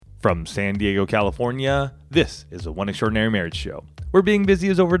From San Diego, California, this is the One Extraordinary Marriage Show, where being busy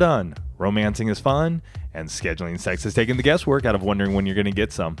is overdone, romancing is fun, and scheduling sex has taken the guesswork out of wondering when you're going to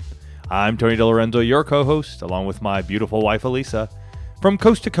get some. I'm Tony DeLorenzo, your co-host, along with my beautiful wife, Elisa. From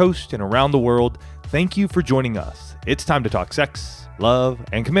coast to coast and around the world, thank you for joining us. It's time to talk sex, love,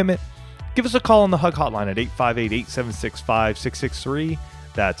 and commitment. Give us a call on the Hug Hotline at 858-876-5663.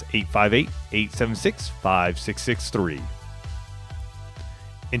 That's 858-876-5663.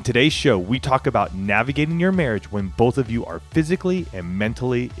 In today's show, we talk about navigating your marriage when both of you are physically and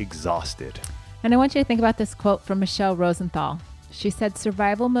mentally exhausted. And I want you to think about this quote from Michelle Rosenthal. She said,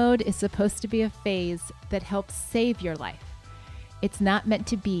 "Survival mode is supposed to be a phase that helps save your life. It's not meant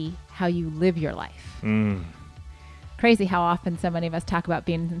to be how you live your life." Crazy how often so many of us talk about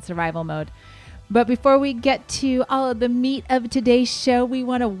being in survival mode. But before we get to all of the meat of today's show, we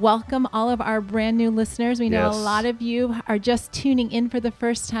want to welcome all of our brand new listeners. We know a lot of you are just tuning in for the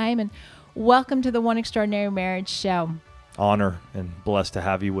first time, and welcome to the One Extraordinary Marriage Show. Honor and blessed to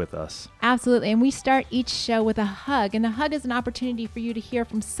have you with us. Absolutely. And we start each show with a hug, and a hug is an opportunity for you to hear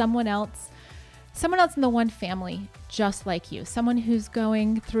from someone else in the one family, just like you, someone who's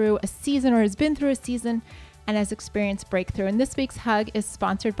going through a season or has been through a season and has experienced breakthrough. And this week's hug is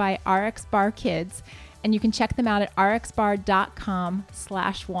sponsored by RX Bar Kids, and you can check them out at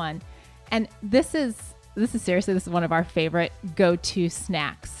rxbar.com/one. And this is seriously, this is one of our favorite go-to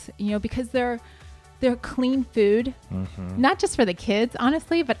snacks, because they're clean food, not just for the kids,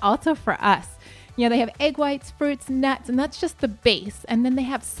 honestly, but also for us. They have egg whites, fruits, nuts, and that's just the base. And then they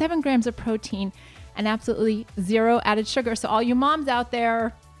have 7 grams of protein and absolutely 0 added sugar. So all you moms out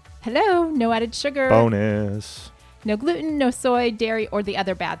there, hello, no added sugar. Bonus. No gluten, no soy, dairy, or the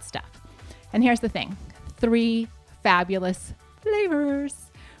other bad stuff. And here's the thing, 3 fabulous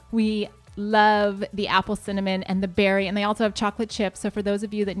flavors. We love the apple cinnamon and the berry, and they also have chocolate chips. So for those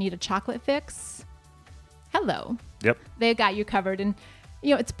of you that need a chocolate fix, hello. Yep. They got you covered. And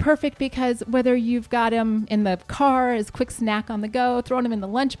it's perfect because whether you've got them in the car as quick snack on the go, throwing them in the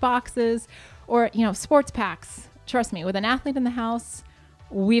lunch boxes, or, sports packs, trust me, with an athlete in the house,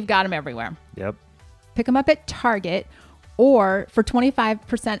 we've got them everywhere. Yep. Pick them up at Target, or for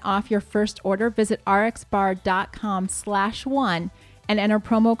 25% off your first order, visit rxbar.com/one and enter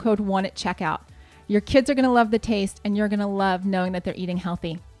promo code 1 at checkout. Your kids are going to love the taste, and you're going to love knowing that they're eating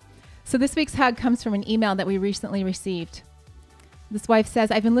healthy. So this week's hug comes from an email that we recently received. This wife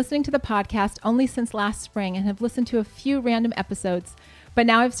says, "I've been listening to the podcast only since last spring and have listened to a few random episodes, but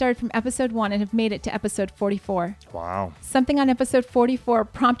now I've started from episode 1 and have made it to episode 44. Wow. Something on episode 44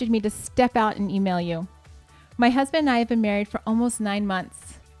 prompted me to step out and email you. My husband and I have been married for almost 9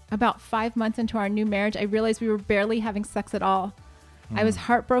 months. About 5 months into our new marriage, I realized we were barely having sex at all. I was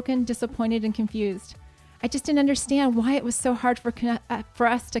heartbroken, disappointed, and confused. I just didn't understand why it was so hard for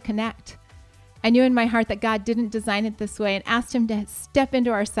us to connect. I knew in my heart that God didn't design it this way and asked him to step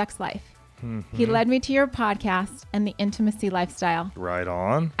into our sex life. He led me to your podcast and the intimacy lifestyle. Right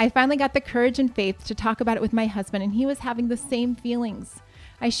on. I finally got the courage and faith to talk about it with my husband, and he was having the same feelings.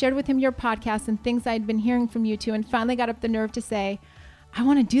 I shared with him your podcast and things I'd been hearing from you two, and finally got up the nerve to say, I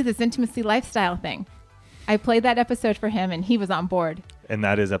want to do this intimacy lifestyle thing. I played that episode for him, and he was on board. And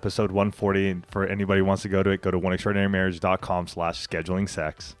that is episode 140. And for anybody who wants to go to it, go to oneextraordinarymarriage.com/scheduling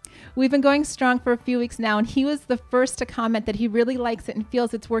sex. We've been going strong for a few weeks now, and he was the first to comment that he really likes it and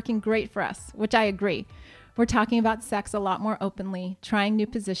feels it's working great for us, which I agree. We're talking about sex a lot more openly, trying new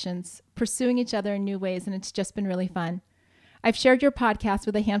positions, pursuing each other in new ways, and it's just been really fun. I've shared your podcast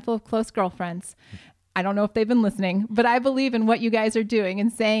with a handful of close girlfriends. I don't know if they've been listening, but I believe in what you guys are doing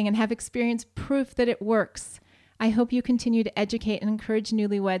and saying and have experienced proof that it works. I hope you continue to educate and encourage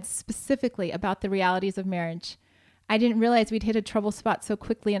newlyweds specifically about the realities of marriage. I didn't realize we'd hit a trouble spot so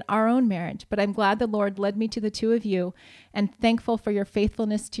quickly in our own marriage, but I'm glad the Lord led me to the two of you and thankful for your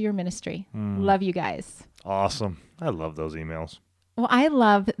faithfulness to your ministry. Love you guys." Awesome. I love those emails. Well, I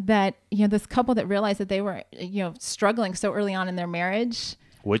love that, this couple that realized that they were, struggling so early on in their marriage.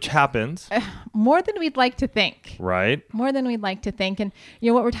 Which happens. More than we'd like to think. Right. More than we'd like to think. And,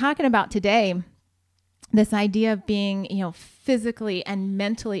 what we're talking about today, this idea of being, physically and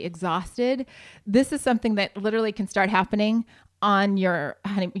mentally exhausted, this is something that literally can start happening on your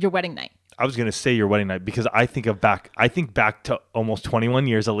wedding night. I was going to say your wedding night because I think back to almost 21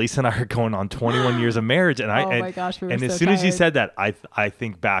 years. Elisa and I are going on 21 years of marriage. And my gosh, we were and so as soon as you tired. said that, I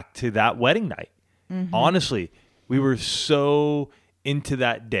think back to that wedding night. Honestly, we were so into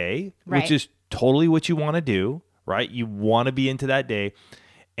that day, Right. which is totally what you want to do, right? You want to be into that day.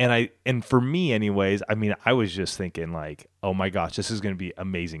 And for me anyways, I was just thinking like, oh my gosh, this is going to be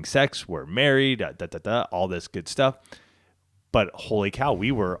amazing sex. We're married, all this good stuff. But holy cow,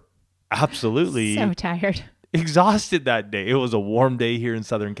 we were absolutely So tired. exhausted that day. It was a warm day here in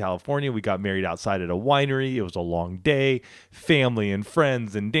Southern California. We got married outside at a winery. It was a long day, family and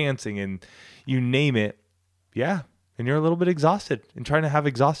friends and dancing and you name it. Yeah. And you're a little bit exhausted, and trying to have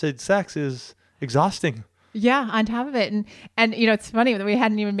exhausted sex is exhausting. Yeah, on top of it, and it's funny that we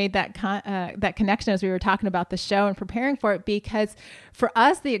hadn't even made that that connection as we were talking about the show and preparing for it, because for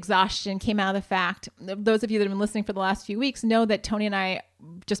us the exhaustion came out of the fact, those of you that have been listening for the last few weeks know that Tony and I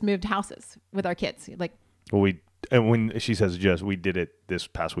just moved houses with our kids. And when she says just, we did it this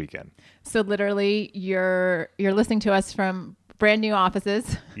past weekend. So literally, you're listening to us from brand new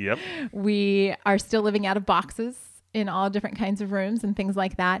offices. Yep. We are still living out of boxes in all different kinds of rooms and things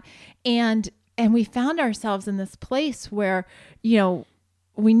like that, and we found ourselves in this place where,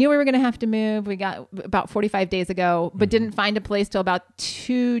 we knew we were going to have to move. We got about 45 days ago, but didn't find a place till about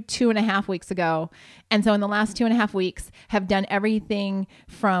 2.5 weeks ago. And so in the last 2.5 weeks have done everything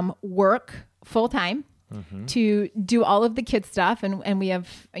from work full time to do all of the kid stuff. And we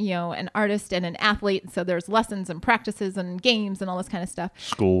have, an artist and an athlete. So there's lessons and practices and games and all this kind of stuff.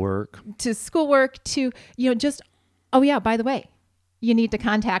 Schoolwork to, just, oh yeah, by the way, you need to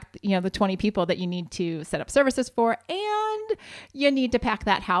contact, the 20 people that you need to set up services for, and you need to pack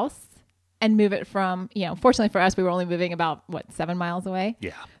that house and move it from, fortunately for us, we were only moving about 7 miles away.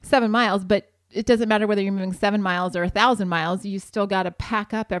 Yeah. 7 miles, but it doesn't matter whether you're moving 7 miles or 1,000 miles, you still got to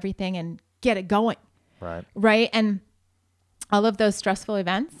pack up everything and get it going. Right. Right. And all of those stressful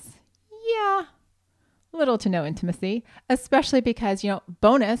events. Yeah. Little to no intimacy, especially because,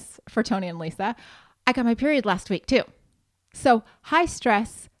 bonus for Tony and Lisa, I got my period last week too. So high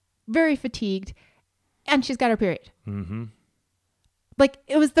stress, very fatigued, and she's got her period. Mm-hmm. Like,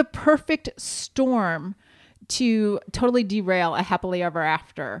 it was the perfect storm to totally derail a happily ever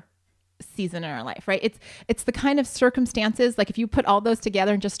after season in our life, right? It's the kind of circumstances, like if you put all those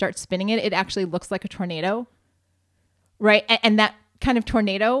together and just start spinning it, it actually looks like a tornado, right? And that kind of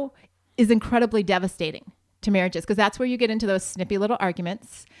tornado is incredibly devastating to marriages, because that's where you get into those snippy little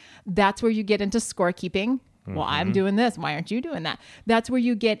arguments. That's where you get into scorekeeping. Well, I'm doing this. Why aren't you doing that? That's where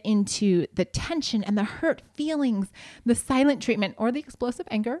you get into the tension and the hurt feelings, the silent treatment or the explosive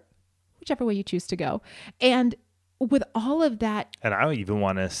anger, whichever way you choose to go. And with all of that. And I even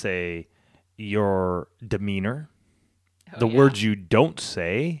want to say your demeanor, the words you don't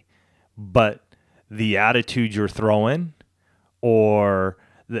say, but the attitude you're throwing, or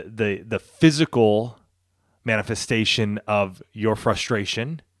the physical manifestation of your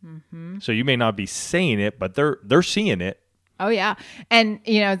frustration. Mm-hmm. So you may not be saying it, but they're seeing it. Oh yeah. And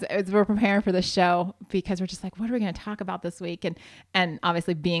as we're preparing for the show, because we're just like, what are we going to talk about this week? And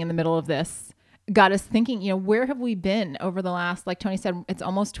obviously being in the middle of this got us thinking, where have we been over the last, like Tony said, it's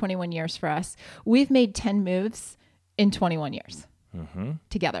almost 21 years for us. We've made 10 moves in 21 years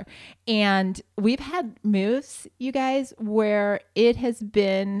together. And we've had moves, you guys, where it has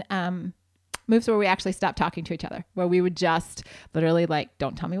been, moves where we actually stopped talking to each other, where we would just literally like,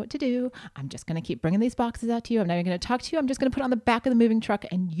 don't tell me what to do. I'm just going to keep bringing these boxes out to you. I'm not even going to talk to you. I'm just going to put it on the back of the moving truck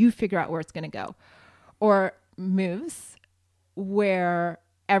and you figure out where it's going to go. Or moves where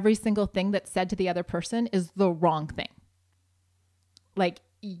every single thing that's said to the other person is the wrong thing. Like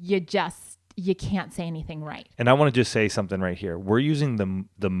you can't say anything right. And I want to just say something right here. We're using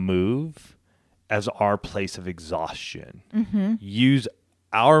the move as our place of exhaustion. Mm-hmm. Use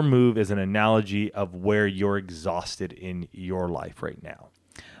our move as an analogy of where you're exhausted in your life right now.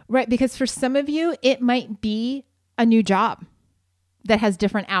 Right. Because for some of you, it might be a new job that has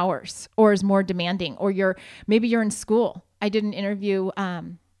different hours or is more demanding, or maybe you're in school. I did an interview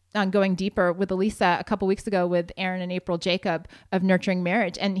on Going Deeper with Elisa a couple weeks ago with Aaron and April Jacob of Nurturing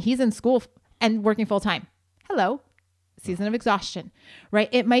Marriage. And he's in school and working full time. Hello. Season of exhaustion, right?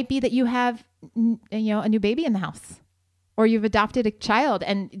 It might be that you have, a new baby in the house. Or you've adopted a child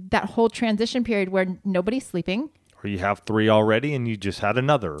and that whole transition period where nobody's sleeping. Or you have 3 already and you just had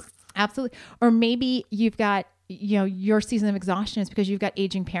another. Absolutely. Or maybe you've got, your season of exhaustion is because you've got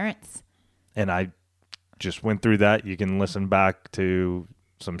aging parents. And I just went through that. You can listen back to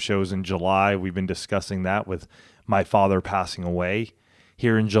some shows in July. We've been discussing that with my father passing away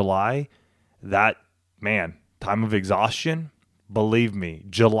here in July. That, time of exhaustion. Believe me,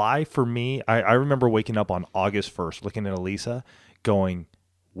 July for me, I remember waking up on August 1st, looking at Elisa, going,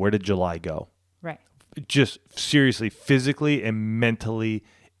 where did July go? Right. Just seriously, physically and mentally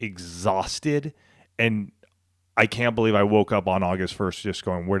exhausted. And I can't believe I woke up on August 1st just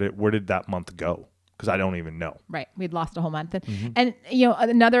going, where did that month go? Because I don't even know. Right. We'd lost a whole month. And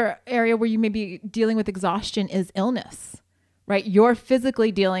another area where you may be dealing with exhaustion is illness, right? You're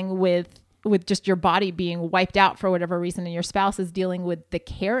physically dealing with just your body being wiped out for whatever reason, and your spouse is dealing with the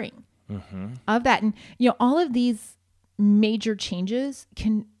caring of that. And, all of these major changes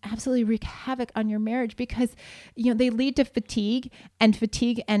can absolutely wreak havoc on your marriage because, they lead to fatigue, and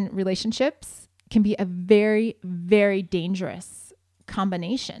fatigue and relationships can be a very, very dangerous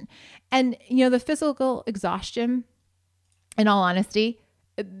combination. And, the physical exhaustion, in all honesty,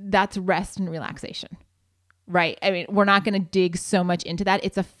 that's rest and relaxation, right? I mean, we're not going to dig so much into that.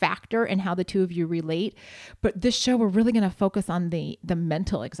 It's a factor in how the two of you relate. But this show, we're really going to focus on the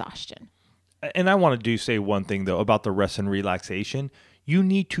mental exhaustion. And I want to say one thing, though, about the rest and relaxation. You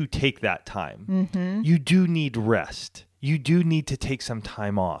need to take that time. Mm-hmm. You do need rest. You do need to take some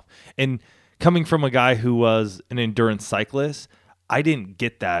time off. And coming from a guy who was an endurance cyclist, I didn't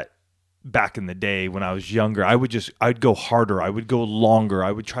get that back in the day when I was younger. I'd go harder. I would go longer.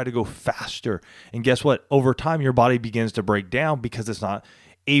 I would try to go faster. And guess what? Over time, your body begins to break down because it's not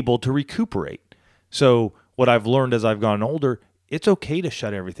able to recuperate. So what I've learned as I've gotten older, it's okay to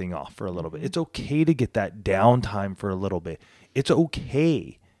shut everything off for a little bit. It's okay to get that downtime for a little bit. It's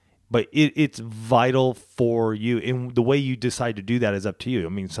okay. But it's vital for you. And the way you decide to do that is up to you. I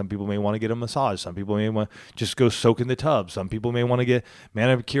mean, some people may want to get a massage. Some people may want to just go soak in the tub. Some people may want to get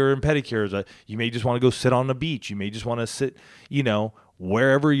manicure and pedicures. You may just want to go sit on the beach. You may just want to sit,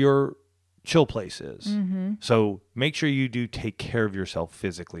 wherever your chill place is. Mm-hmm. So make sure you do take care of yourself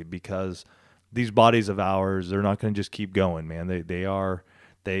physically, because these bodies of ours, they're not going to just keep going, man.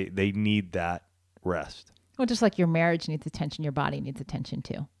 They need that rest. Well, just like your marriage needs attention, your body needs attention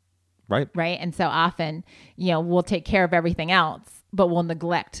too. Right. And so often, we'll take care of everything else, but we'll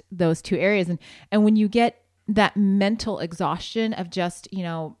neglect those two areas. And when you get that mental exhaustion of just,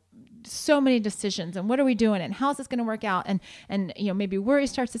 so many decisions and what are we doing and how's this going to work out? And maybe worry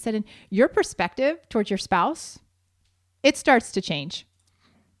starts to set in, your perspective towards your spouse, it starts to change.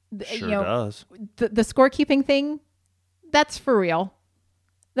 Sure does. The scorekeeping thing, that's for real.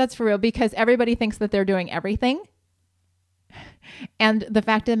 That's for real, because everybody thinks that they're doing everything. And the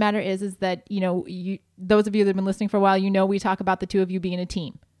fact of the matter is that, those of you that have been listening for a while, we talk about the two of you being a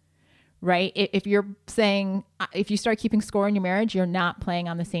team, right? If you're saying, if you start keeping score in your marriage, you're not playing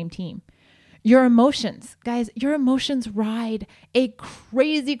on the same team. Your emotions, guys, your emotions ride a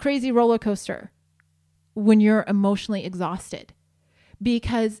crazy, crazy roller coaster when you're emotionally exhausted,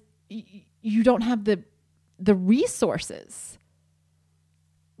 because you don't have the resources,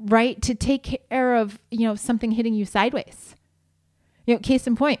 right, to take care of, something hitting you sideways. Case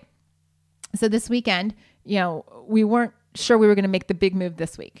in point. So this weekend, we weren't sure we were going to make the big move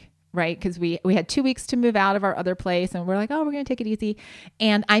this week, right? Because we had 2 weeks to move out of our other place, and we're like, we're going to take it easy.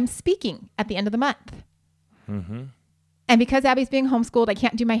 And I'm speaking at the end of the month. Mm-hmm. And because Abby's being homeschooled, I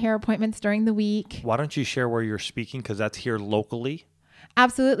can't do my hair appointments during the week. Why don't you share where you're speaking? Because that's here locally.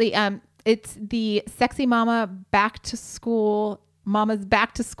 Absolutely. It's the Sexy Mama Mama's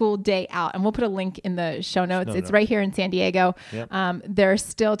back to school day out. And we'll put a link in the show notes. It's right here in San Diego. Yep. There are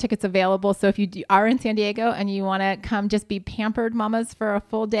still tickets available. So if you are in San Diego and you want to come just be pampered mamas for a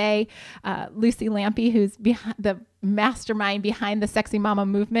full day, Lucy Lampy, who's the mastermind behind the Sexy Mama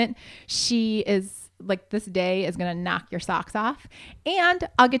movement, she is like, this day is going to knock your socks off, and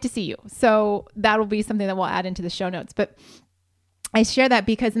I'll get to see you. So that'll be something that we'll add into the show notes. But I share that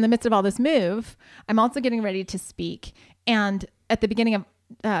because in the midst of all this move, I'm also getting ready to speak. And at the beginning of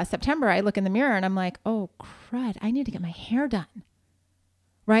September, I look in the mirror and I'm like, oh, crud, I need to get my hair done.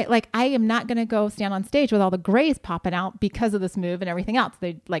 Right? Like, I am not going to go stand on stage with all the grays popping out because of this move and everything else.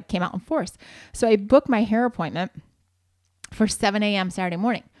 They came out in force. So I booked my hair appointment for 7 a.m. Saturday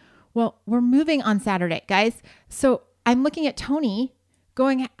morning. Well, we're moving on Saturday, guys. So I'm looking at Tony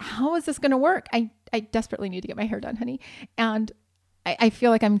going, how is this going to work? I desperately need to get my hair done, honey. And I feel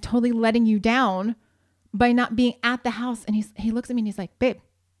like I'm totally letting you down by not being at the house. And he looks at me and he's like, babe,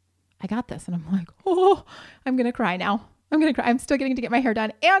 I got this. And I'm like, oh, I'm going to cry now. I'm going to cry. I'm still getting to get my hair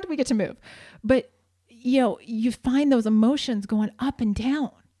done and we get to move. But, you find those emotions going up and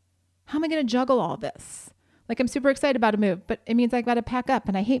down. How am I going to juggle all this? Like, I'm super excited about a move, but it means I got to pack up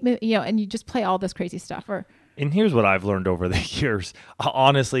and I hate move, and you just play all this crazy stuff. And here's what I've learned over the years.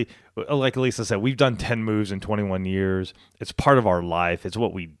 Honestly, like Lisa said, we've done 10 moves in 21 years. It's part of our life. It's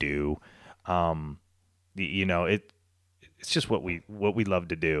what we do. It's just what we love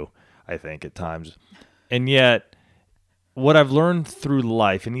to do, I think, at times. And yet, what I've learned through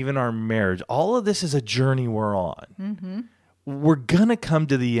life and even our marriage, all of this is a journey we're on. Mm-hmm. We're going to come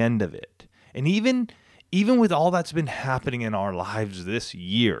to the end of it. And even with all that's been happening in our lives this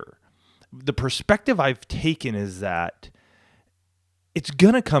year, the perspective I've taken is that it's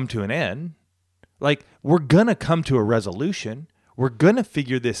going to come to an end. Like, we're going to come to a resolution. We're going to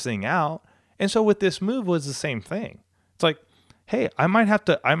figure this thing out. And so with this move was the same thing. It's like, Hey, I might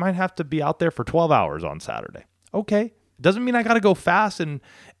have to be out there for 12 hours on Saturday. Okay. Doesn't mean I got to go fast and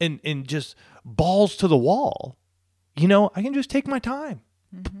just balls to the wall. I can just take my time.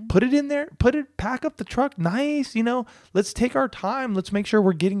 Put it in there, pack up the truck. Nice. Let's take our time. Let's make sure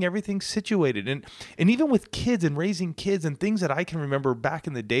we're getting everything situated. And even with kids and raising kids and things that I can remember back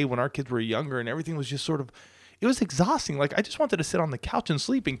in the day when our kids were younger and everything was just it was exhausting. Like I just wanted to sit on the couch and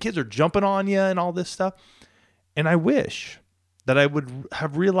sleep, and kids are jumping on you and all this stuff. And I wish that I would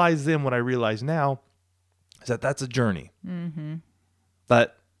have realized then what I realize now is that that's a journey.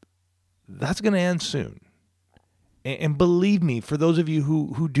 But that's going to end soon. And believe me, for those of you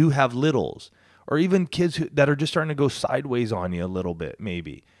who do have littles, or even kids that are just starting to go sideways on you a little bit,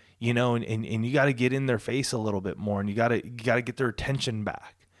 maybe, and you got to get in their face a little bit more, and you got to get their attention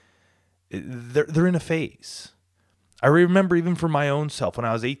back. They're in a phase. I remember even for my own self, when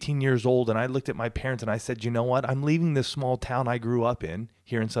I was 18 years old, and I looked at my parents and I said, you know what? I'm leaving this small town I grew up in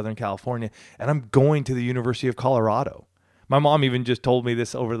here in Southern California, and I'm going to the University of Colorado. My mom even just told me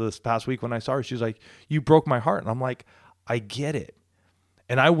this over this past week when I saw her. She was like, you broke my heart. And I'm like, I get it.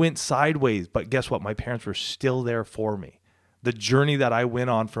 And I went sideways, but guess what? My parents were still there for me. The journey that I went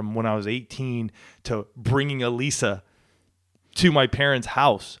on from when I was 18 to bringing Elisa to my parents'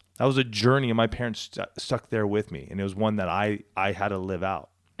 house, that was a journey, and my parents stuck there with me. And it was one that I had to live out.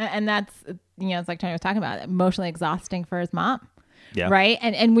 And that's, it's like Tony was talking about, emotionally exhausting for his mom. Yeah. Right.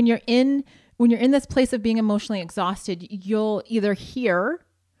 And when you're in this place of being emotionally exhausted, you'll either hear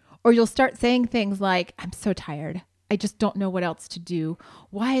or you'll start saying things like, I'm so tired. I just don't know what else to do.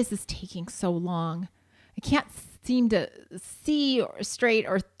 Why is this taking so long? I can't seem to see straight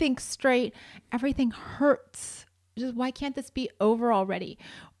or think straight. Everything hurts. Just why can't this be over already?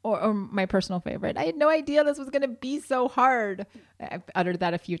 Or my personal favorite, I had no idea this was going to be so hard. I've uttered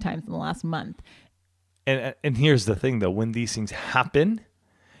that a few times in the last month. And here's the thing, though. When these things happen,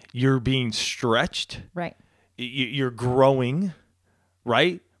 you're being stretched. Right. You're growing,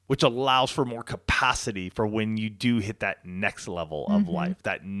 right? Which allows for more capacity for when you do hit that next level of life,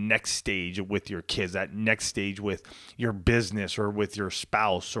 that next stage with your kids, that next stage with your business or with your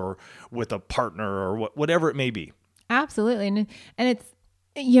spouse or with a partner or whatever it may be. Absolutely. And it's,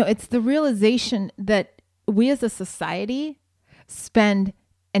 it's the realization that we as a society spend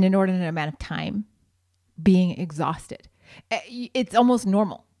an inordinate amount of time being exhausted. It's almost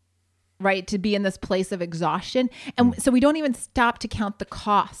normal, right, to be in this place of exhaustion. And so we don't even stop to count the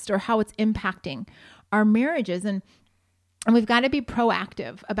cost or how it's impacting our marriages. And we've got to be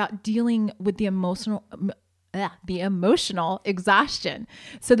proactive about dealing with the emotional exhaustion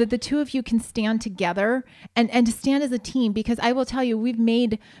so that the two of you can stand together and to stand as a team. Because I will tell you, we've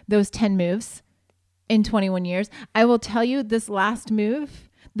made those 10 moves in 21 years. I will tell you, this last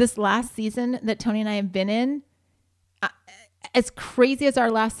season that Tony and I have been in, as crazy as our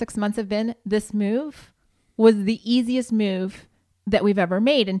last 6 months have been, this move was the easiest move that we've ever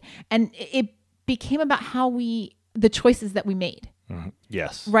made. And it became about the choices that we made.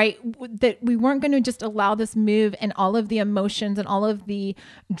 Yes. Right. That we weren't going to just allow this move and all of the emotions and all of the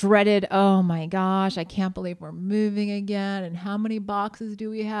dreaded, oh my gosh, I can't believe we're moving again. And how many boxes do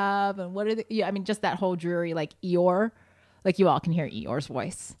we have? And what are just that whole dreary, like Eeyore, like you all can hear Eeyore's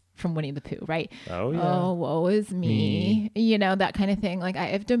voice from Winnie the Pooh, right? Oh, yeah. Oh, woe is me. That kind of thing. Like, I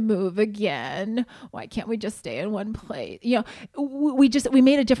have to move again. Why can't we just stay in one place? We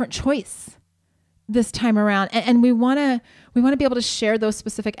made a different choice this time around. And we want to be able to share those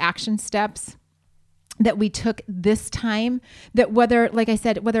specific action steps that we took this time, that whether, like I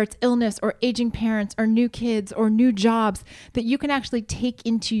said, whether it's illness or aging parents or new kids or new jobs, that you can actually take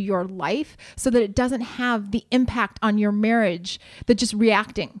into your life so that it doesn't have the impact on your marriage that just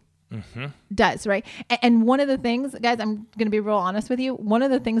reacting does, right? And one of the things, guys, I'm going to be real honest with you. One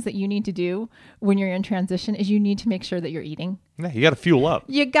of the things that you need to do when you're in transition is you need to make sure that you're eating. Yeah, you got to fuel up.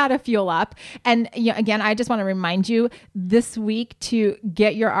 You got to fuel up. And again, I just want to remind you this week to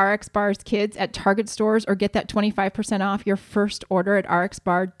get your RX Bars Kids at Target stores or get that 25% off your first order at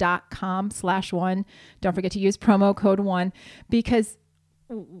rxbar.com/1. Don't forget to use promo code 1, because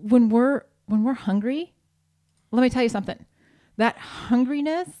when we're hungry, let me tell you something. That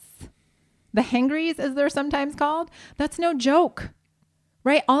hungriness, the hangries as they're sometimes called, that's no joke,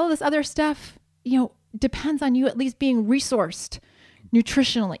 right? All of this other stuff, depends on you at least being resourced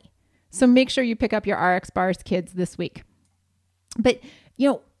nutritionally. So make sure you pick up your RX Bars Kids this week. But,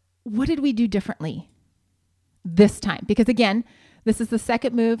 what did we do differently this time? Because again, this is the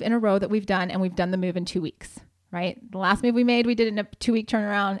second move in a row that we've done, and we've done the move in 2 weeks, right? The last move we made, we did it in a 2-week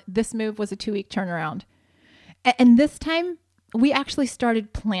turnaround. This move was a 2-week turnaround. And this time we actually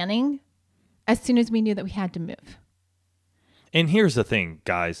started planning as soon as we knew that we had to move. And here's the thing,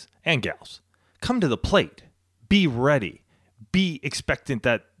 guys and gals. Come to the plate. Be ready. Be expectant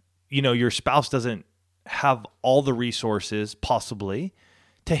that, your spouse doesn't have all the resources possibly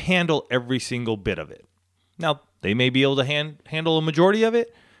to handle every single bit of it. Now, they may be able to handle a majority of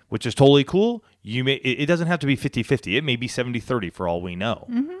it, which is totally cool. It doesn't have to be 50-50. It may be 70-30 for all we know.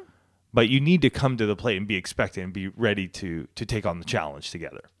 Mm-hmm. But you need to come to the plate and be expectant and be ready to take on the challenge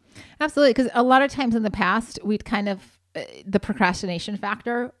together. Absolutely. Because a lot of times in the past, we'd kind of, the procrastination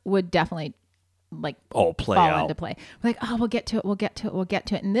factor would definitely play fall out. into play. We're like, we'll get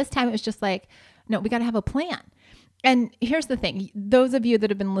to it. And this time it was just like, no, we got to have a plan. And here's the thing. Those of you that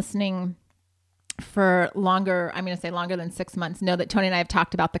have been listening for longer, I'm going to say longer than 6 months, know that Tony and I have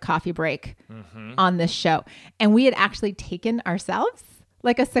talked about the coffee break on this show. And we had actually taken ourselves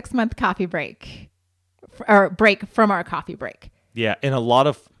like a 6-month coffee break or break from our coffee break. Yeah. And a lot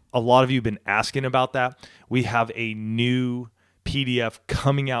of you have been asking about that. We have a new PDF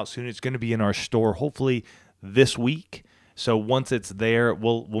coming out soon. It's going to be in our store, hopefully this week. So once it's there,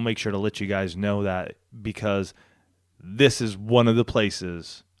 we'll make sure to let you guys know that, because this is one of the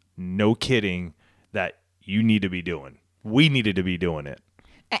places, no kidding, that you need to be doing. We needed to be doing it.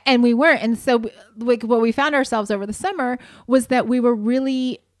 And we weren't. And so what we found ourselves over the summer was that we were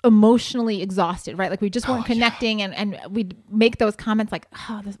really emotionally exhausted, right? Like we just weren't connecting, and we'd make those comments like,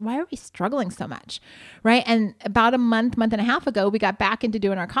 why are we struggling so much? Right. And about a month and a half ago, we got back into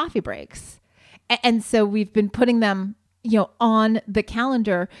doing our coffee breaks. And so we've been putting them, on the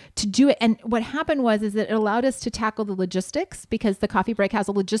calendar to do it. And what happened is that it allowed us to tackle the logistics, because the coffee break has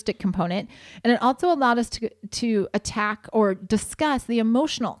a logistic component. And it also allowed us to attack or discuss the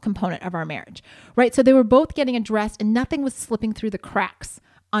emotional component of our marriage, right? So they were both getting addressed and nothing was slipping through the cracks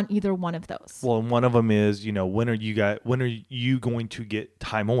on either one of those. Well, and one of them is, when are you going to get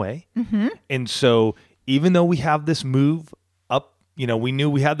time away? Mm-hmm. And so even though we have this move up, we knew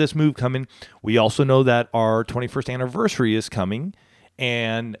we had this move coming. We also know that our 21st anniversary is coming.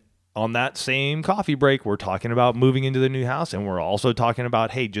 And on that same coffee break, we're talking about moving into the new house. And we're also talking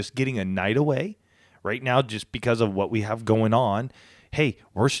about, hey, just getting a night away right now, just because of what we have going on. Hey,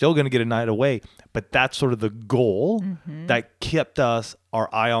 we're still going to get a night away, but that's sort of the goal that kept us our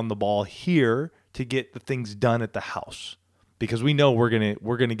eye on the ball here to get the things done at the house, because we know we're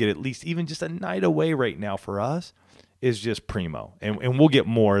gonna get at least even just a night away right now for us is just primo, and we'll get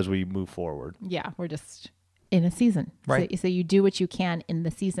more as we move forward. Yeah, we're just in a season, right? So you do what you can in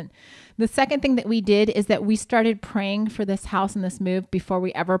the season. The second thing that we did is that we started praying for this house and this move before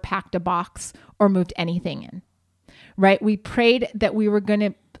we ever packed a box or moved anything in. Right. We prayed that we were going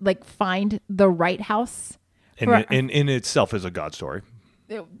to find the right house. And in itself is a God story.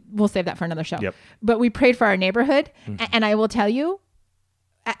 We'll save that for another show. Yep. But we prayed for our neighborhood. Mm-hmm. And I will tell you,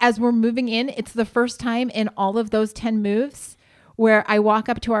 as we're moving in, it's the first time in all of those 10 moves where I walk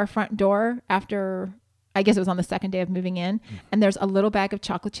up to our front door after, I guess it was on the second day of moving in, and there's a little bag of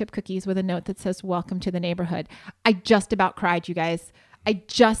chocolate chip cookies with a note that says, "Welcome to the neighborhood." I just about cried, you guys. I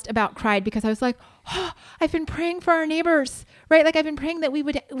just about cried, because I was like, I've been praying for our neighbors, right? Like I've been praying that we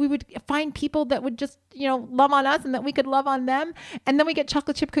would find people that would just, love on us and that we could love on them. And then we get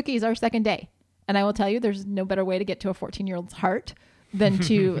chocolate chip cookies our second day. And I will tell you, there's no better way to get to a 14-year-old's heart than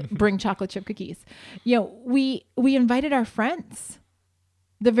to bring chocolate chip cookies. We invited our friends.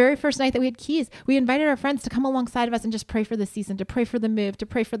 The very first night that we had keys, we invited our friends to come alongside of us and just pray for the season, to pray for the move, to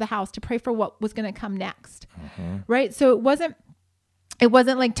pray for the house, to pray for what was going to come next. Right? So it wasn't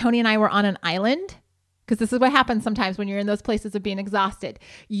like Tony and I were on an island, because this is what happens sometimes when you're in those places of being exhausted.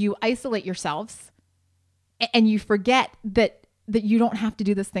 You isolate yourselves and you forget that you don't have to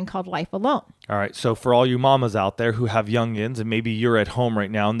do this thing called life alone. All right. So for all you mamas out there who have youngins, and maybe you're at home right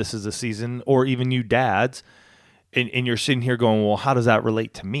now and this is the season, or even you dads, and you're sitting here going, well, how does that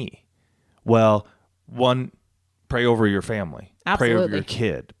relate to me? Well, one, pray over your family. Absolutely. Pray over your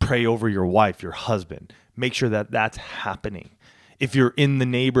kid. Pray over your wife, your husband. Make sure that that's happening. If you're in the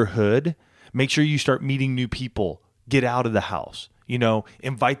neighborhood, make sure you start meeting new people. Get out of the house.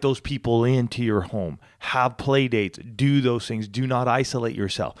 Invite those people into your home. Have play dates. Do those things. Do not isolate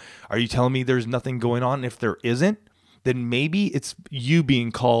yourself. Are you telling me there's nothing going on? If there isn't, then maybe it's you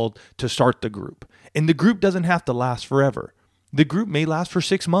being called to start the group. And the group doesn't have to last forever. The group may last for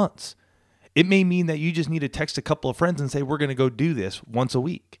 6 months. It may mean that you just need to text a couple of friends and say, we're going to go do this once a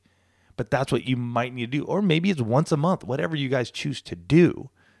week. But that's what you might need to do. Or maybe it's once a month, whatever you guys choose to do.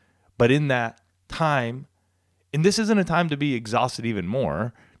 But in that time, and this isn't a time to be exhausted even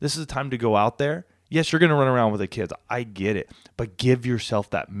more. This is a time to go out there. Yes, you're going to run around with the kids. I get it. But give yourself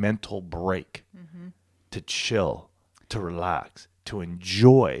that mental break to chill, to relax, to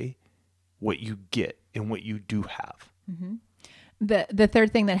enjoy what you get and what you do have. The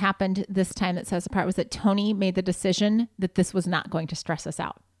third thing that happened this time that set us apart was that Tony made the decision that this was not going to stress us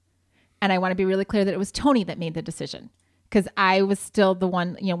out. And I want to be really clear that it was Tony that made the decision, because I was still the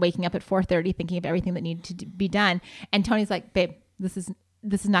one, waking up at 4:30 thinking of everything that needed to be done. And Tony's like, babe, this is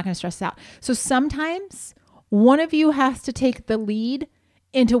not going to stress us out. So sometimes one of you has to take the lead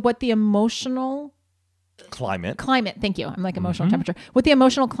into what the emotional climate. Thank you. I'm like emotional temperature. What the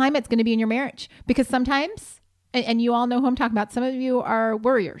emotional climate's going to be in your marriage. Because sometimes, and you all know who I'm talking about, some of you are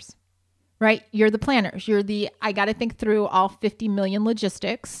worriers, right? You're the planners. I got to think through all 50 million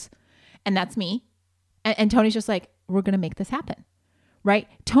logistics. And that's me. And Tony's just like, we're going to make this happen, right?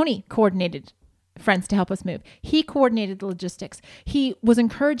 Tony coordinated friends to help us move. He coordinated the logistics. He was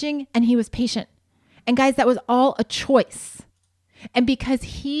encouraging and he was patient. And guys, that was all a choice. And because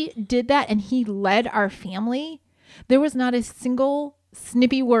he did that and he led our family, there was not a single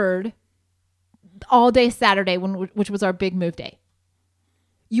snippy word all day Saturday, which was our big move day.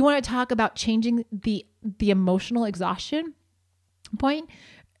 You want to talk about changing the emotional exhaustion point?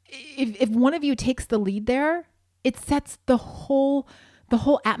 If one of you takes the lead there, it sets the whole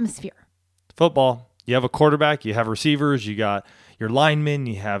atmosphere. Football, you have a quarterback, you have receivers, you got your linemen,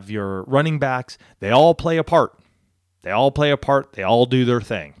 you have your running backs. They all play a part. They all do their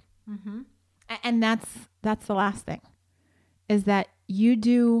thing. Mm-hmm. And that's the last thing, is that you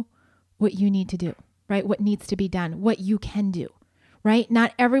do what you need to do, right? What needs to be done, what you can do, right?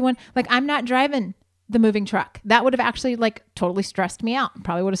 Not everyone, like I'm not driving the moving truck. That would have actually totally stressed me out.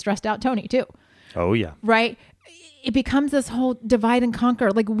 Probably would have stressed out Tony too. Oh yeah. Right? It becomes this whole divide and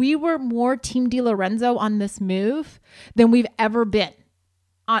conquer. Like we were more Team DiLorenzo on this move than we've ever been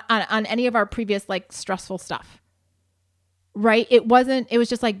on any of our previous stressful stuff. Right? It was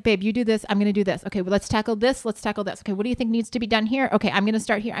just like, babe, you do this. I'm going to do this. Okay, well, let's tackle this. Okay, what do you think needs to be done here? Okay, I'm going to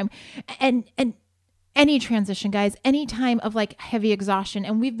start here. And any transition, guys, any time of heavy exhaustion,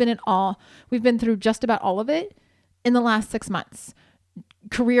 and we've been through just about all of it in the last 6 months.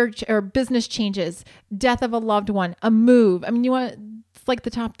 Career or business changes, death of a loved one, a move. I mean, it's the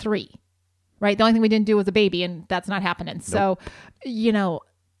top 3, right? The only thing we didn't do was a baby, and that's not happening. Nope. So,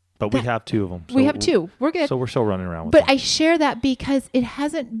 but we have 2 of them. So we have 2. We're good. So we're still running around with them. I share that because it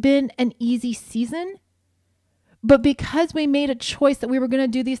hasn't been an easy season. But because we made a choice that we were going to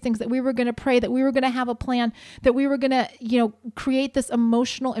do these things, that we were going to pray, that we were going to have a plan, that we were going to, create this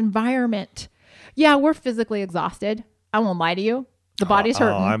emotional environment. Yeah, we're physically exhausted. I won't lie to you. The body's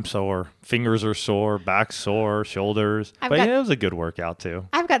hurting. Oh, I'm sore. Fingers are sore, back sore, shoulders. It was a good workout too.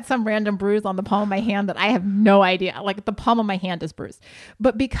 I've got some random bruise on the palm of my hand that I have no idea. The palm of my hand is bruised.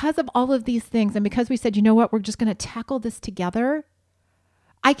 But because of all of these things, and because we said, you know what, we're just going to tackle this together,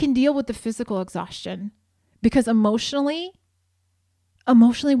 I can deal with the physical exhaustion. Because emotionally,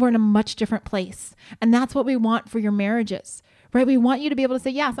 we're in a much different place. And that's what we want for your marriages, right? We want you to be able to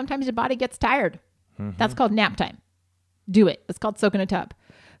say, yeah, sometimes your body gets tired. Mm-hmm. That's called nap time. Do it. It's called soak in a tub.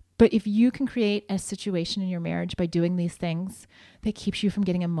 But if you can create a situation in your marriage by doing these things that keeps you from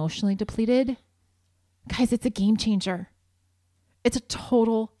getting emotionally depleted, guys, it's a game changer. It's a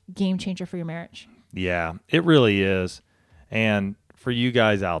total game changer for your marriage. Yeah, it really is. And for you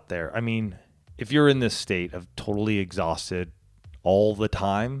guys out there, I mean, if you're in this state of totally exhausted all the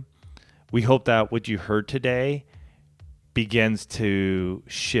time, we hope that what you heard today begins to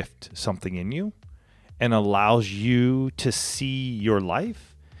shift something in you and allows you to see your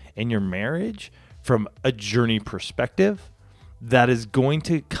life and your marriage from a journey perspective that is going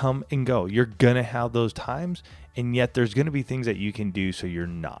to come and go. You're going to have those times, and yet there's going to be things that you can do so you're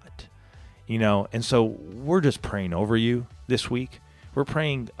not, and so we're just praying over you this week. We're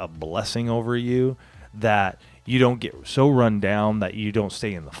praying a blessing over you that you don't get so run down that you don't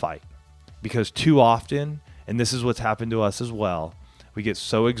stay in the fight. Because too often, and this is what's happened to us as well, we get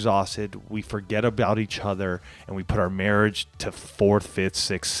so exhausted, we forget about each other, and we put our marriage to 4th,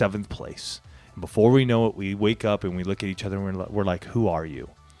 5th, 6th, 7th place. And before we know it, we wake up and we look at each other and we're like, who are you?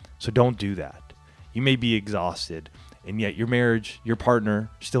 So don't do that. You may be exhausted, and yet your marriage, your partner,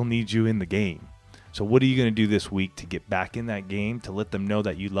 still needs you in the game. So what are you going to do this week to get back in that game, to let them know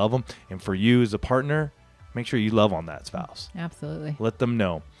that you love them? And for you as a partner, make sure you love on that spouse. Absolutely. Let them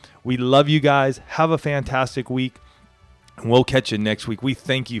know. We love you guys. Have a fantastic week. And we'll catch you next week. We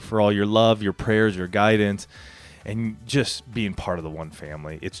thank you for all your love, your prayers, your guidance, and just being part of the One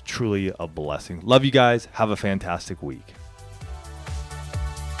Family. It's truly a blessing. Love you guys. Have a fantastic week.